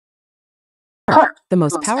HARP, the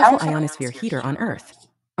most powerful ionosphere heater on Earth.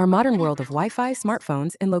 Our modern world of Wi-Fi,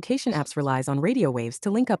 smartphones, and location apps relies on radio waves to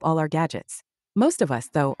link up all our gadgets. Most of us,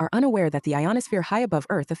 though, are unaware that the ionosphere high above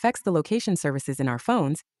Earth affects the location services in our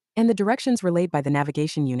phones and the directions relayed by the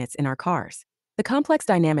navigation units in our cars. The complex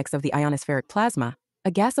dynamics of the ionospheric plasma,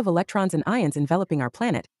 a gas of electrons and ions enveloping our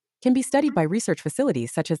planet, can be studied by research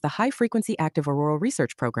facilities such as the High-Frequency Active Auroral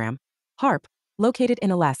Research Program, HARP, located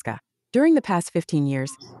in Alaska. During the past 15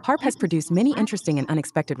 years, HARP has produced many interesting and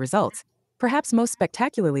unexpected results, perhaps most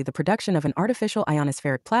spectacularly the production of an artificial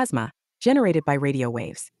ionospheric plasma generated by radio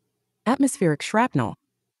waves. Atmospheric shrapnel.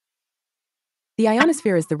 The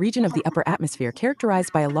ionosphere is the region of the upper atmosphere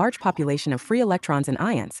characterized by a large population of free electrons and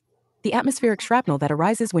ions, the atmospheric shrapnel that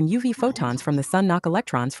arises when UV photons from the sun knock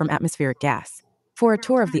electrons from atmospheric gas. For a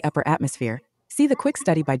tour of the upper atmosphere, see the quick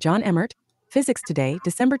study by John Emmert, Physics Today,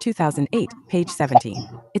 December 2008, page 70.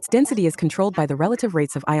 Its density is controlled by the relative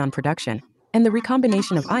rates of ion production and the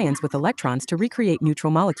recombination of ions with electrons to recreate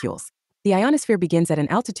neutral molecules. The ionosphere begins at an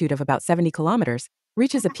altitude of about 70 kilometers,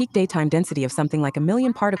 reaches a peak daytime density of something like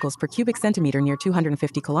 1,000,000 particles per cubic centimeter near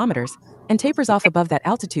 250 kilometers, and tapers off above that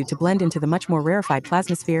altitude to blend into the much more rarefied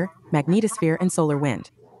plasmasphere, magnetosphere, and solar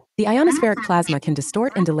wind. The ionospheric plasma can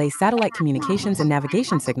distort and delay satellite communications and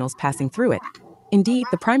navigation signals passing through it. Indeed,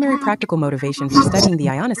 the primary practical motivation for studying the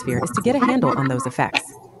ionosphere is to get a handle on those effects.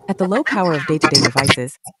 At the low power of day-to-day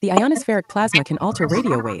devices, the ionospheric plasma can alter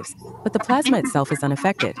radio waves, but the plasma itself is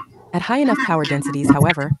unaffected. At high enough power densities,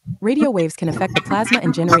 however, radio waves can affect the plasma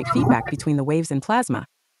and generate feedback between the waves and plasma,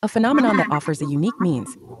 a phenomenon that offers a unique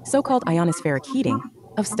means, so-called ionospheric heating,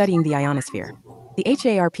 of studying the ionosphere. The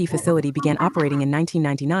HARP facility began operating in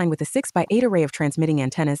 1999 with a 6x8 array of transmitting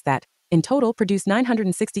antennas that, in total, produced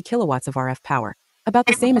 960 kilowatts of RF power, about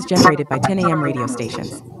the same as generated by 10 AM radio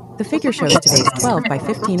stations. The figure shows today's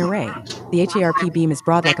 12x15 array. The HARP beam is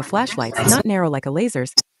broad like a flashlight's, not narrow like a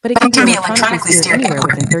laser's, but it can be electronically steered anywhere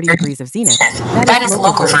within 30 degrees of zenith, that is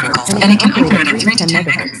local vertical, and it can operate at 3 to 10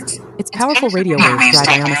 megahertz. Its powerful radio waves drive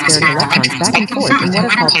ionospheric electrons back and forth in what are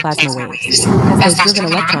called plasma waves. As those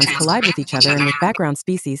driven electrons collide with each other and with background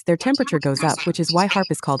species, their temperature goes up, which is why HARP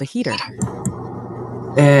is called a heater.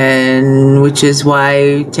 And which is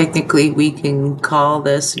why technically we can call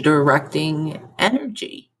this directing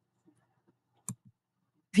energy.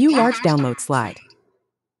 View large download slide.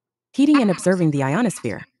 Heating and observing the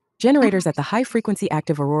ionosphere. Generators at the High-Frequency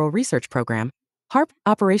Active Auroral Research Program, HARP,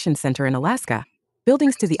 Operations Center in Alaska.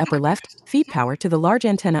 Buildings to the upper left feed power to the large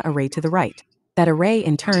antenna array to the right. That array,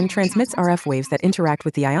 in turn, transmits RF waves that interact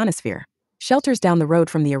with the ionosphere. Shelters down the road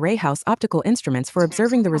from the array house optical instruments for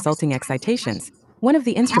observing the resulting excitations. One of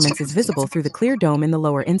the instruments is visible through the clear dome in the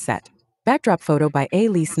lower inset. Backdrop photo by A.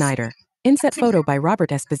 Lee Snyder. Inset photo by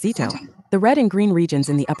Robert Esposito. The red and green regions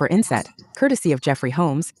in the upper inset, courtesy of Jeffrey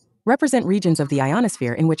Holmes, represent regions of the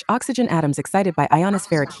ionosphere in which oxygen atoms excited by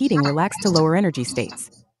ionospheric heating relax to lower energy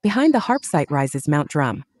states. Behind the HARP site rises Mount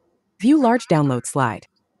Drum. View large download slide.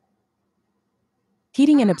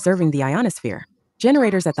 Heating and observing the ionosphere.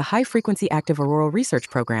 Generators at the High-Frequency Active Auroral Research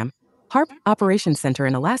Program, HARP, Operations Center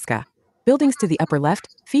in Alaska. Buildings to the upper left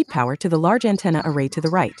feed power to the large antenna array to the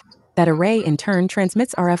right. That array, in turn,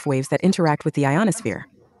 transmits RF waves that interact with the ionosphere.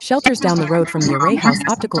 Shelters down the road from the array house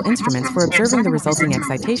optical instruments for observing the resulting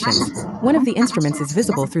excitations. One of the instruments is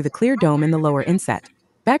visible through the clear dome in the lower inset.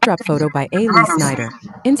 Backdrop photo by A. Lee Snyder.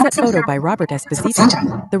 Inset photo by Robert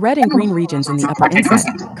Esposito. The red and green regions in the upper inset,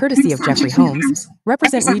 courtesy of Jeffrey Holmes,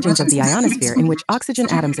 represent regions of the ionosphere in which oxygen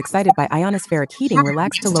atoms excited by ionospheric heating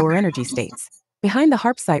relax to lower energy states. Behind the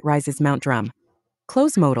HARP site rises Mount Drum.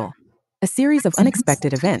 Close modal. A series of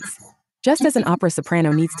unexpected events. Just as an opera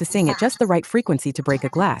soprano needs to sing at just the right frequency to break a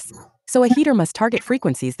glass, so a heater must target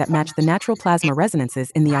frequencies that match the natural plasma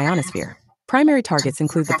resonances in the ionosphere. Primary targets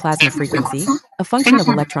include the plasma frequency, a function of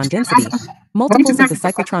electron density, multiples of the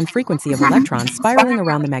cyclotron frequency of electrons spiraling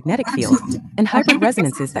around the magnetic field, and hybrid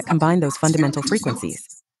resonances that combine those fundamental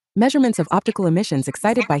frequencies. Measurements of optical emissions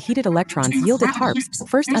excited by heated electrons yielded HARP's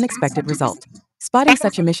first unexpected result. Spotting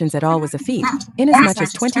such emissions at all was a feat, inasmuch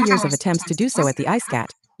as 20 years of attempts to do so at the ISCAT,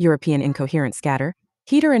 European Incoherent Scatter,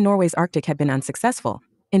 heater in Norway's Arctic had been unsuccessful.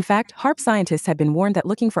 In fact, HARP scientists had been warned that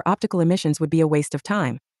looking for optical emissions would be a waste of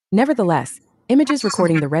time. Nevertheless, images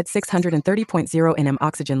recording the red 630.0 nm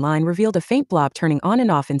oxygen line revealed a faint blob turning on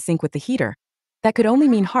and off in sync with the heater. That could only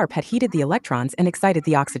mean HARP had heated the electrons and excited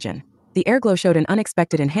the oxygen. The airglow showed an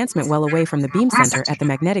unexpected enhancement well away from the beam center at the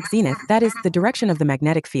magnetic zenith, that is, the direction of the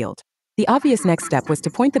magnetic field. The obvious next step was to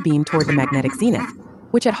point the beam toward the magnetic zenith,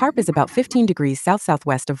 which at HARP is about 15 degrees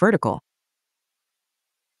south-southwest of vertical.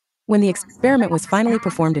 When the experiment was finally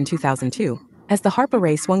performed in 2002, as the HARP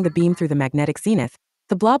array swung the beam through the magnetic zenith,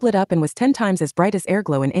 The blob lit up and was 10 times as bright as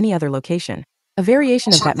airglow in any other location. A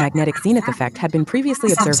variation of that magnetic zenith effect had been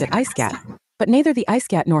previously observed at IceCat, but neither the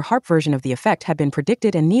IceCat nor HARP version of the effect had been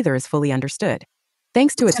predicted and neither is fully understood.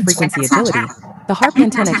 Thanks to its frequency agility, the HARP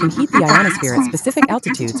antenna can heat the ionosphere at specific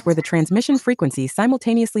altitudes where the transmission frequency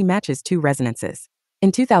simultaneously matches two resonances.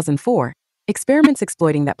 In 2004, experiments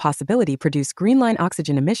exploiting that possibility produced green line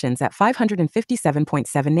oxygen emissions at 557.7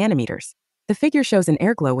 nanometers. The figure shows an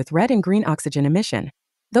airglow with red and green oxygen emission.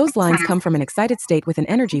 Those lines come from an excited state with an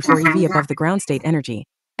energy 4 eV above the ground state energy.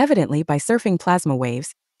 Evidently, by surfing plasma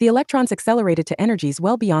waves, the electrons accelerated to energies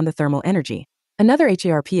well beyond the thermal energy. Another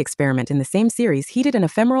HARP experiment in the same series heated an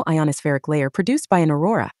ephemeral ionospheric layer produced by an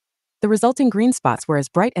aurora. The resulting green spots were as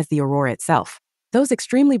bright as the aurora itself. Those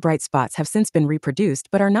extremely bright spots have since been reproduced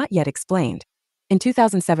but are not yet explained. In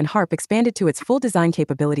 2007, HARP expanded to its full design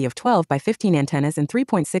capability of 12 by 15 antennas and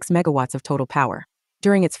 3.6 megawatts of total power.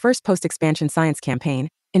 During its first post-expansion science campaign,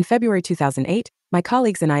 in February 2008, my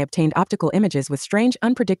colleagues and I obtained optical images with strange,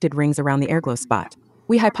 unpredicted rings around the airglow spot.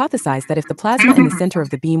 We hypothesized that if the plasma in the center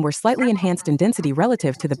of the beam were slightly enhanced in density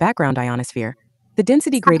relative to the background ionosphere, the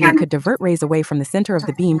density gradient could divert rays away from the center of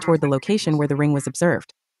the beam toward the location where the ring was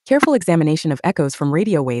observed. Careful examination of echoes from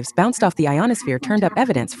radio waves bounced off the ionosphere turned up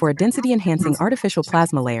evidence for a density-enhancing artificial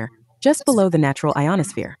plasma layer just below the natural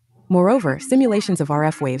ionosphere. Moreover, simulations of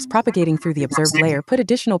RF waves propagating through the observed layer put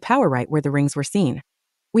additional power right where the rings were seen.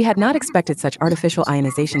 We had not expected such artificial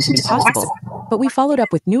ionization to be possible, but we followed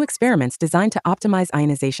up with new experiments designed to optimize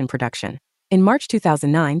ionization production. In March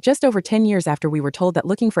 2009, just over 10 years after we were told that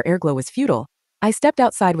looking for airglow was futile, I stepped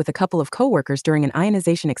outside with a couple of coworkers during an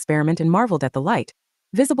ionization experiment and marveled at the light,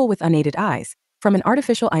 visible with unaided eyes, from an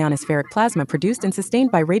artificial ionospheric plasma produced and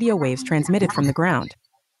sustained by radio waves transmitted from the ground.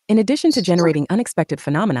 In addition to generating unexpected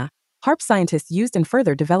phenomena, HARP scientists used and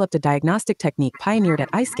further developed a diagnostic technique pioneered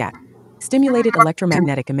at IceCat: stimulated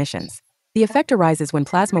electromagnetic emissions. The effect arises when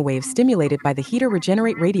plasma waves stimulated by the heater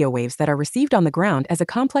regenerate radio waves that are received on the ground as a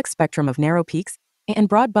complex spectrum of narrow peaks and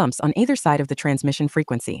broad bumps on either side of the transmission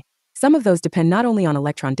frequency. Some of those depend not only on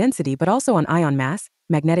electron density but also on ion mass,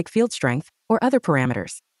 magnetic field strength, or other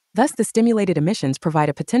parameters. Thus, the stimulated emissions provide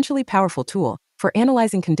a potentially powerful tool for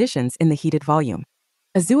analyzing conditions in the heated volume.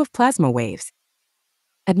 A zoo of plasma waves.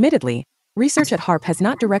 Admittedly, research at HARP has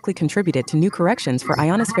not directly contributed to new corrections for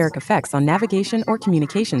ionospheric effects on navigation or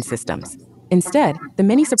communication systems. Instead, the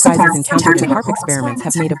many surprises encountered in HARP experiments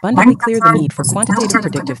have made abundantly clear the need for quantitative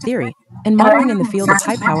predictive theory and modeling in the field of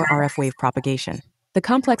high-power RF wave propagation. The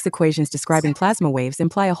complex equations describing plasma waves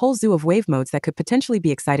imply a whole zoo of wave modes that could potentially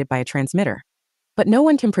be excited by a transmitter. But no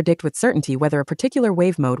one can predict with certainty whether a particular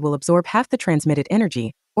wave mode will absorb half the transmitted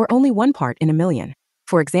energy, or only one part in a million.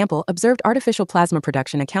 For example, observed artificial plasma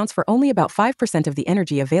production accounts for only about 5% of the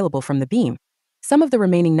energy available from the beam. Some of the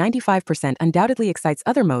remaining 95% undoubtedly excites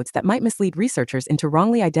other modes that might mislead researchers into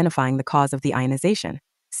wrongly identifying the cause of the ionization.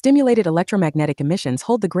 Stimulated electromagnetic emissions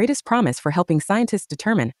hold the greatest promise for helping scientists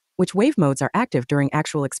determine which wave modes are active during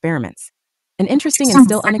actual experiments. An interesting and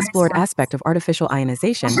still unexplored aspect of artificial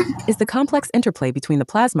ionization is the complex interplay between the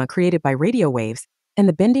plasma created by radio waves and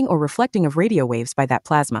the bending or reflecting of radio waves by that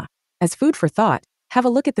plasma. As food for thought, have a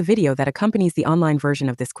look at the video that accompanies the online version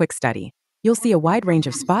of this quick study. You'll see a wide range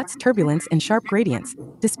of spots, turbulence, and sharp gradients,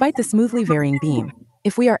 despite the smoothly varying beam.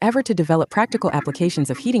 If we are ever to develop practical applications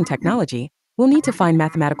of heating technology, we'll need to find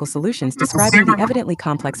mathematical solutions describing the evidently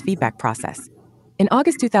complex feedback process. In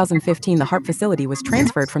August 2015, the HARP facility was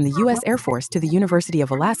transferred from the U.S. Air Force to the University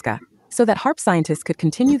of Alaska so that HARP scientists could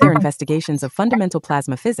continue their investigations of fundamental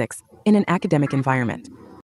plasma physics in an academic environment.